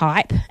lot of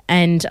hype,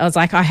 and I was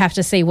like, I have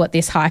to see what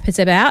this hype is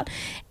about.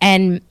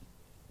 And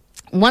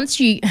once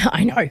you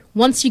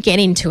get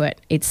into it,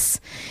 it's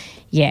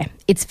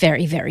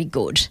very, very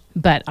good.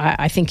 But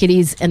I think it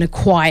is an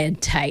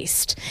acquired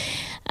taste.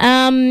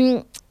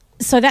 So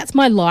that's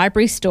my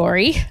library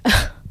story.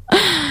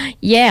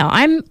 Yeah,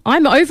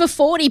 I'm over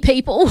 40,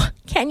 people.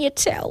 Can you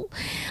tell?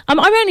 I'm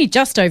only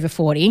just over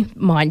 40,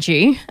 mind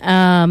you.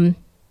 But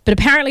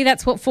apparently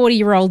that's what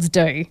 40-year-olds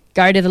do,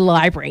 go to the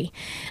library.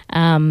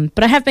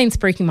 But I have been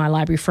spruiking my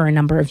library for a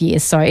number of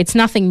years, so it's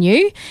nothing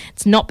new.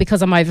 It's not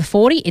because I'm over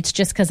 40. It's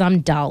just because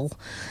I'm dull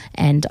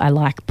and I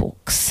like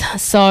books.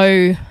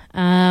 So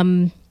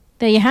there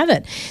you have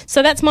it.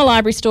 So that's my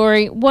library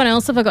story. What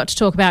else have I got to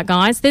talk about,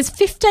 guys? There's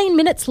 15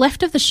 minutes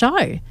left of the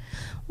show.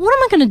 What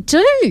am I going to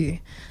do?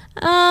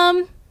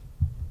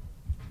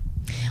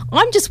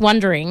 I'm just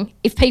wondering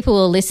if people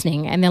are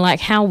listening and they're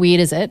like, how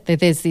weird is it that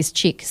there's this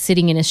chick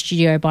sitting in a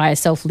studio by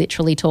herself,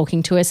 literally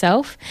talking to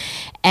herself?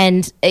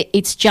 And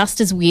it's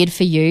just as weird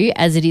for you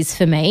as it is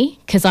for me,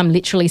 because I'm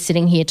literally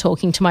sitting here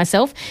talking to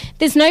myself.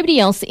 There's nobody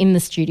else in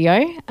the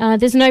studio.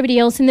 There's nobody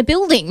else in the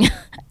building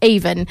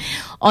even.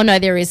 Oh, no,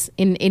 there is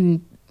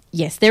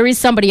Yes, there is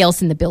somebody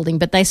else in the building,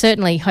 but they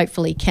certainly,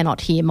 hopefully,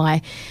 cannot hear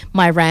my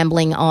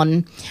rambling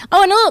on.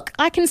 Oh, and look,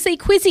 I can see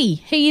Quizzy.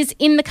 He is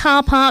in the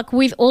car park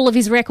with all of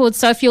his records.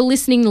 So if you're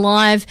listening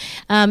live,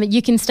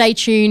 you can stay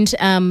tuned to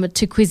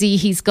Quizzy.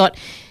 He's got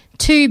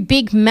 2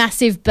 big,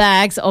 massive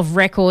bags of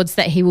records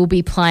that he will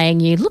be playing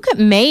you. Look at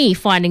me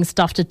finding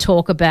stuff to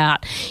talk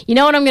about. You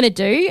know what I'm going to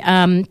do?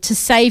 To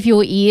save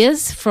your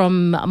ears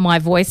from my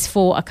voice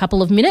for a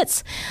couple of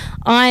minutes,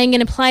 I'm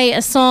going to play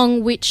a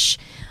song which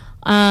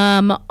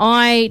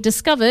I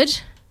discovered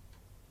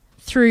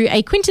through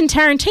a Quentin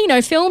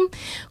Tarantino film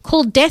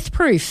called Death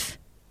Proof,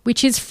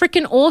 which is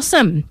freaking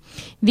awesome.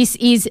 This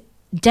is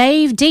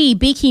Dave D,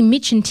 Beaky,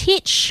 Mitch and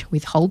Titch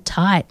with Hold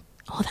Tight.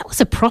 Oh, that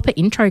was a proper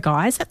intro,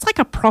 guys. That's like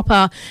a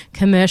proper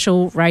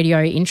commercial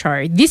radio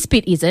intro. This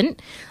bit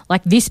isn't.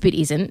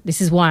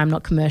 This is why I'm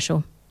not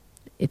commercial.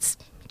 It's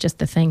just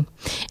the thing.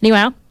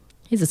 Anyway,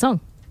 here's the song.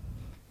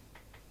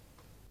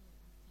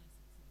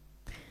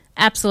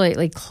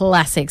 Absolutely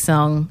classic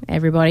song,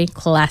 everybody.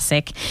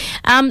 Classic.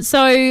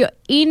 So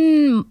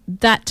in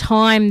that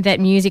time that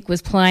music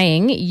was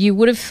playing, you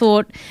would have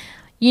thought,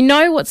 you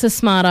know what's a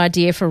smart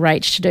idea for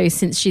Rach to do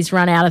since she's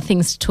run out of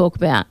things to talk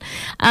about?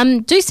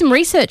 Do some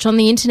research on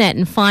the internet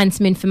and find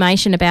some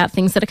information about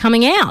things that are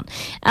coming out.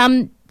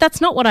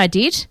 That's not what I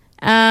did.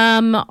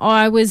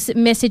 I was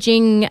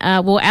messaging,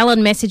 Alan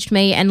messaged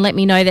me and let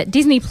me know that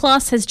Disney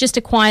Plus has just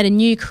acquired a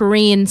new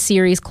Korean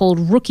series called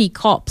Rookie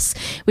Cops,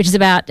 which is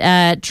about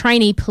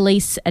trainee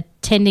police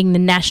attending the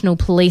National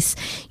Police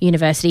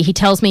University. He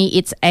tells me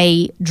it's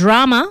a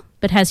drama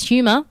but has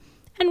humour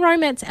and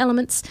romance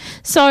elements.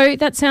 So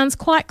that sounds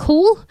quite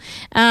cool.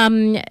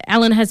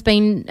 Alan has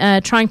been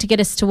trying to get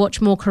us to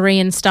watch more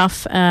Korean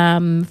stuff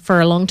for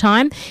a long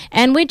time,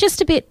 and we're just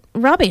a bit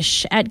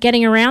rubbish at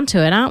getting around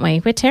to it, aren't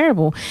we? We're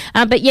terrible.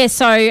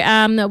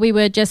 So we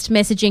were just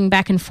messaging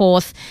back and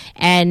forth,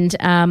 and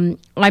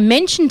I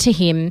mentioned to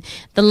him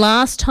the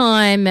last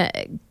time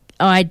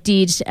I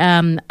did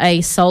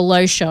a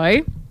solo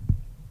show,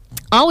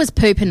 I was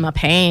pooping my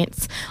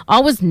pants.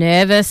 I was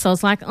nervous. I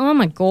was like, oh,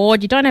 my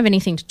God, you don't have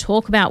anything to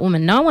talk about,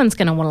 woman. No one's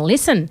going to want to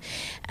listen.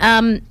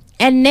 And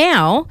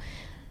now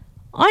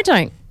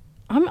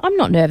I'm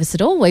not nervous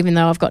at all, even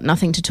though I've got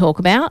nothing to talk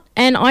about.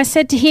 And I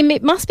said to him,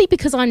 it must be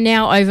because I'm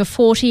now over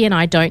 40 and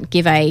I don't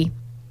give a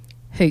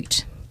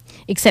hoot.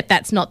 Except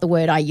that's not the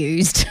word I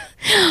used,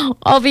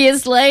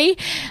 obviously.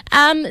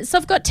 So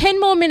I've got 10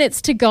 more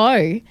minutes to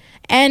go.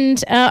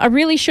 And I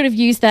really should have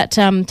used that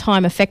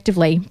time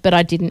effectively, but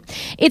I didn't.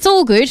 It's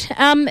all good.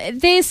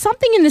 There's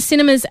something in the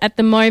cinemas at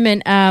the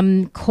moment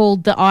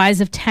called The Eyes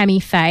of Tammy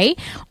Faye.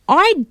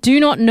 I do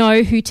not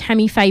know who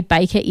Tammy Faye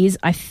Baker is.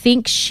 I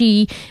think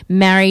she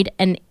married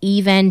an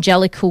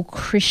evangelical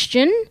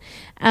Christian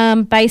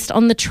based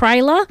on the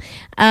trailer.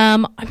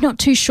 I'm not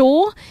too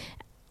sure.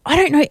 I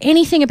don't know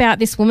anything about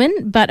this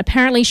woman, but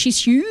apparently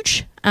she's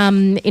huge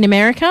in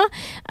America,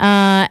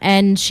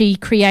 and she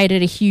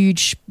created a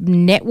huge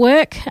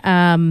network,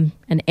 an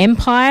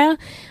empire.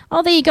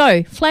 Oh, there you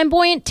go.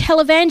 Flamboyant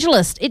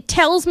televangelist. It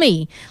tells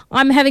me.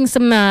 I'm having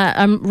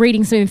I'm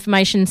reading some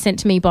information sent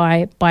to me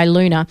by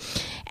Luna.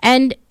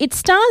 And it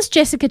stars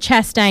Jessica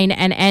Chastain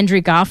and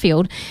Andrew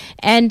Garfield.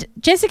 And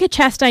Jessica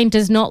Chastain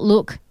does not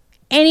look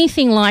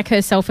anything like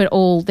herself at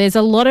all. There's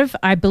a lot of,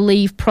 I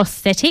believe,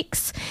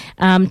 prosthetics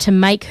to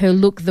make her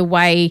look the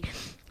way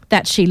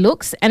that she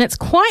looks, and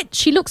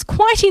she looks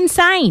quite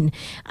insane.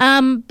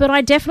 But I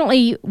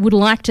definitely would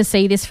like to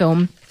see this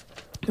film.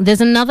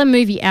 There's another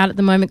movie out at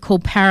the moment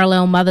called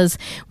Parallel Mothers,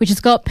 which has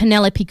got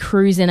Penelope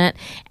Cruz in it,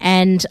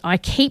 and I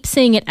keep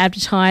seeing it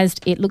advertised.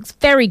 It looks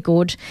very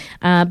good,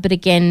 but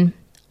again,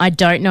 I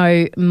don't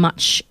know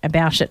much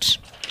about it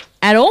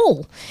at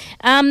all.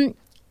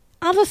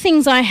 Other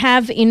things I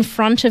have in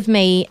front of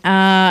me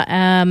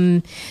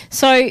are,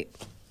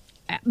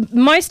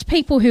 most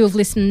people who have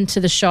listened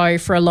to the show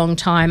for a long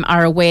time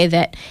are aware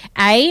that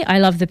A, I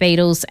love the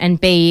Beatles, and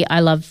B, I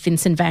love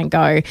Vincent van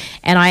Gogh.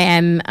 And I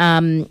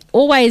am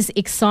always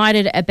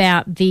excited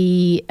about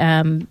the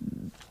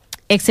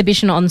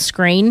exhibition on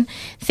screen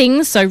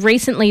things. So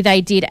recently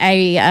they did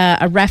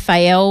a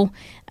Raphael.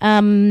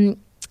 I'm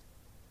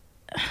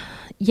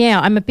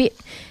a bit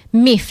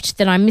miffed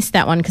that I missed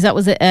that one because that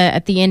was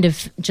at the end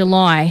of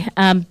July.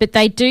 But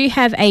they do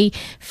have a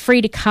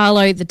Frida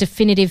Kahlo, the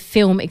definitive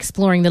film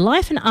exploring the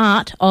life and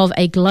art of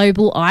a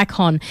global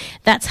icon.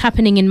 That's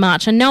happening in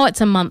March. I know it's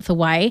a month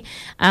away,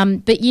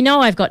 but you know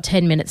I've got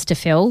 10 minutes to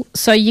fill,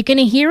 so you're going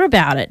to hear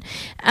about it.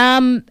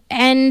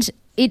 And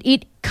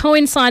it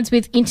coincides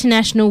with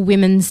International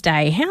Women's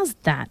Day. How's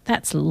that?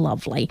 That's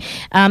lovely.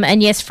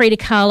 And yes, Frida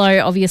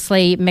Kahlo,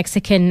 obviously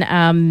Mexican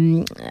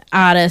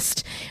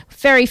artist,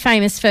 very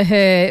famous for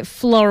her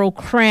floral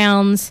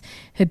crowns,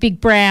 her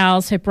big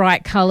brows, her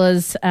bright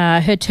colours,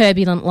 her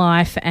turbulent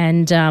life,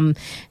 and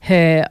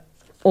her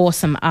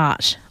awesome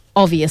art,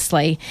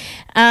 obviously.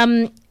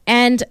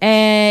 And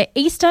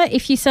Easter,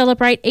 if you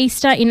celebrate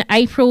Easter in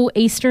April,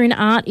 Easter in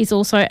Art is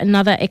also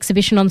another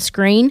exhibition on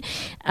screen.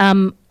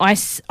 I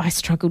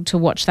struggled to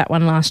watch that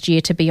one last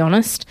year, to be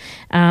honest.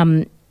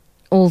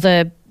 All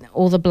the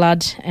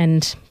blood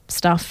and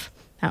stuff,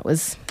 that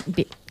was a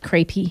bit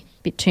creepy.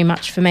 Bit too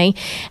much for me.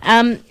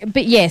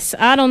 But yes,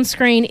 art on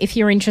screen, if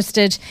you're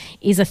interested,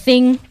 is a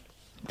thing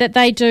that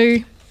they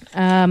do.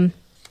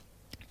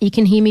 You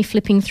can hear me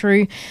flipping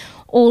through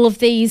all of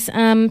these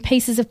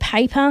pieces of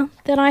paper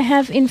that I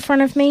have in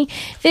front of me.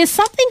 There's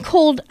something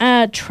called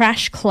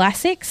Trash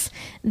Classics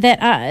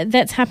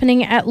that's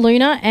happening at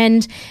Luna,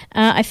 and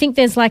I think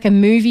there's like a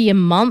movie a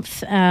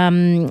month.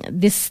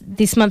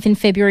 This month in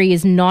February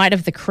is Night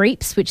of the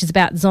Creeps, which is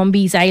about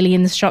zombies,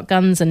 aliens,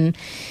 shotguns, and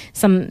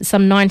some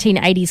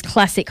 1980s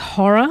classic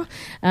horror.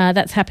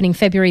 That's happening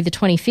February the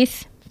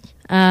 25th.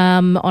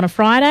 On a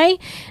Friday,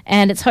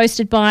 and it's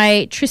hosted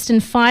by Tristan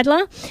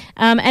Feidler.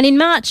 And in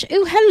March,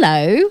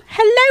 hello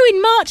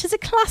in March is a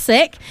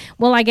classic.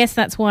 Well, I guess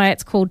that's why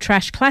it's called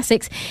Trash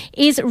Classics,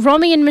 is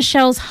Romy and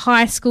Michelle's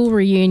high school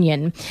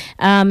reunion.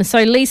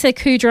 So Lisa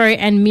Kudrow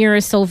and Mira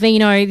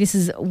Sorvino, this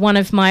is one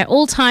of my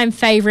all-time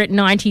favourite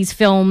 90s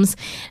films.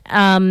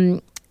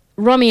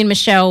 Romy and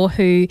Michelle,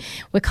 who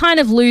were kind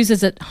of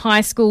losers at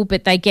high school,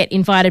 but they get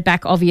invited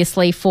back,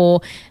 obviously, for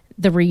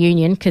the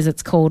reunion, because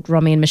it's called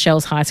Romy and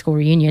Michelle's high school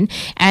reunion,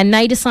 and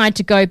they decide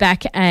to go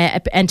back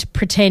and to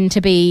pretend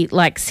to be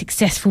like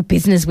successful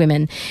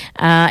businesswomen.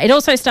 It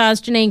also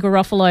stars Janine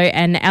Garofalo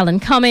and Alan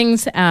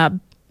Cummings.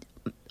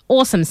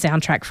 awesome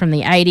soundtrack from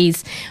the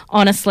 80s.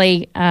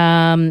 Honestly,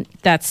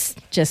 that's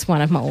just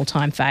one of my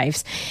all-time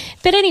faves.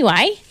 But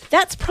anyway,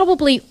 that's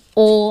probably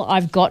all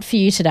I've got for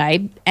you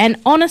today. And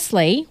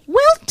honestly,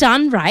 well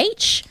done,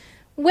 Rach.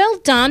 Well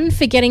done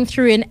for getting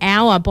through an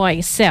hour by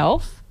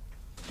yourself,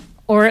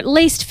 or at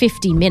least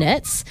 50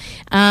 minutes.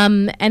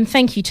 And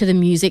thank you to the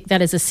music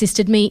that has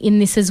assisted me in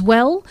this as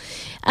well.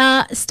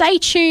 Stay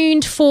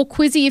tuned for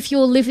Quizzy if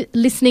you're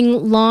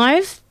listening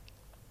live.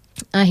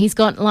 He's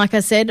got, like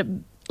I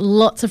said,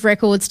 lots of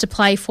records to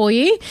play for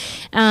you.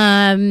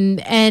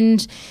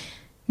 And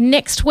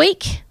next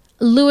week,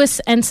 Lewis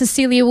and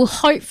Cecilia will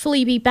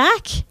hopefully be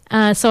back,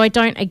 so I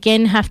don't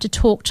again have to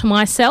talk to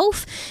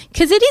myself,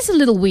 because it is a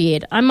little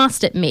weird, I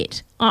must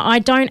admit. I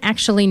don't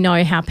actually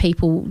know how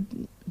people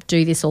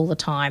do this all the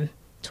time,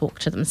 talk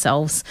to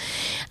themselves.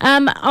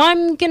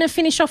 I'm going to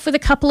finish off with a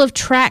couple of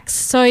tracks,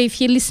 so if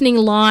you're listening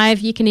live,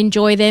 you can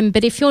enjoy them.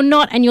 But if you're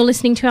not and you're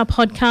listening to our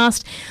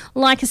podcast,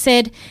 like I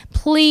said,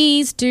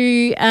 please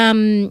do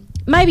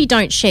maybe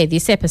don't share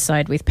this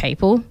episode with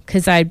people,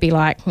 because they'd be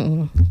like,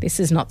 this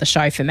is not the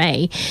show for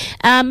me.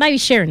 Maybe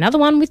share another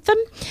one with them.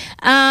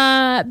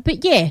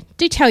 But yeah,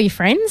 do tell your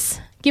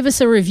friends. Give us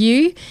a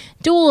review.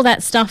 Do all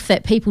that stuff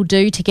that people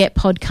do to get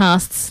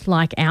podcasts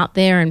like out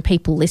there and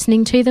people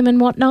listening to them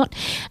and whatnot.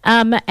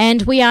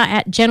 And we are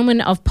at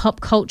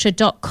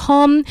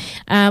gentlemenofpopculture.com.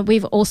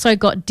 We've also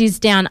got Diz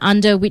Down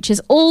Under, which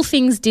is all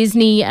things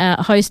Disney,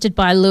 hosted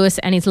by Lewis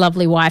and his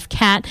lovely wife,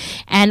 Kat,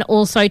 and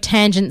also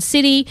Tangent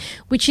City,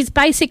 which is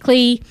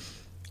basically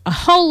a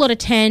whole lot of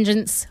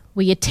tangents.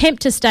 We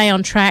attempt to stay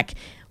on track.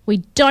 We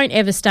don't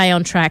ever stay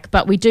on track,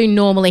 but we do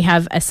normally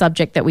have a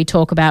subject that we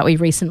talk about. We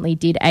recently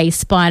did a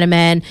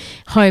Spider-Man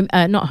Long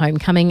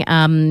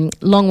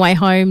Way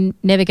Home,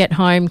 Never Get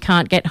Home,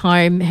 Can't Get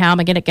Home, How Am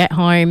I Going to Get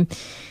Home,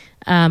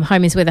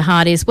 Home is Where the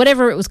Heart Is,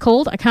 whatever it was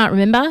called, I can't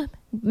remember.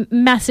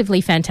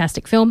 Massively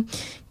fantastic film,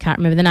 can't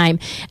remember the name.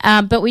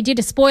 But we did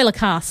a spoiler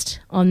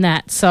cast on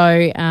that,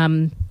 so...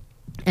 and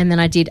then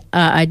I did,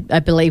 I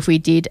believe we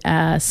did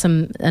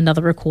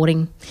another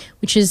recording,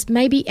 which is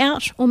maybe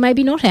out or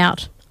maybe not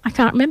out. I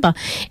can't remember.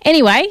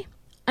 Anyway,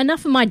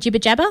 enough of my jibber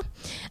jabber.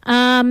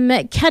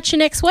 Catch you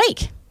next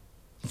week.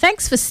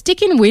 Thanks for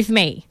sticking with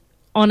me.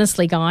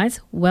 Honestly,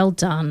 guys, well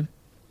done.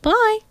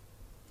 Bye.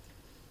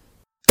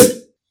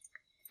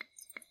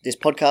 This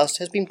podcast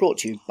has been brought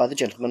to you by the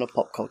Gentlemen of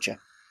Pop Culture.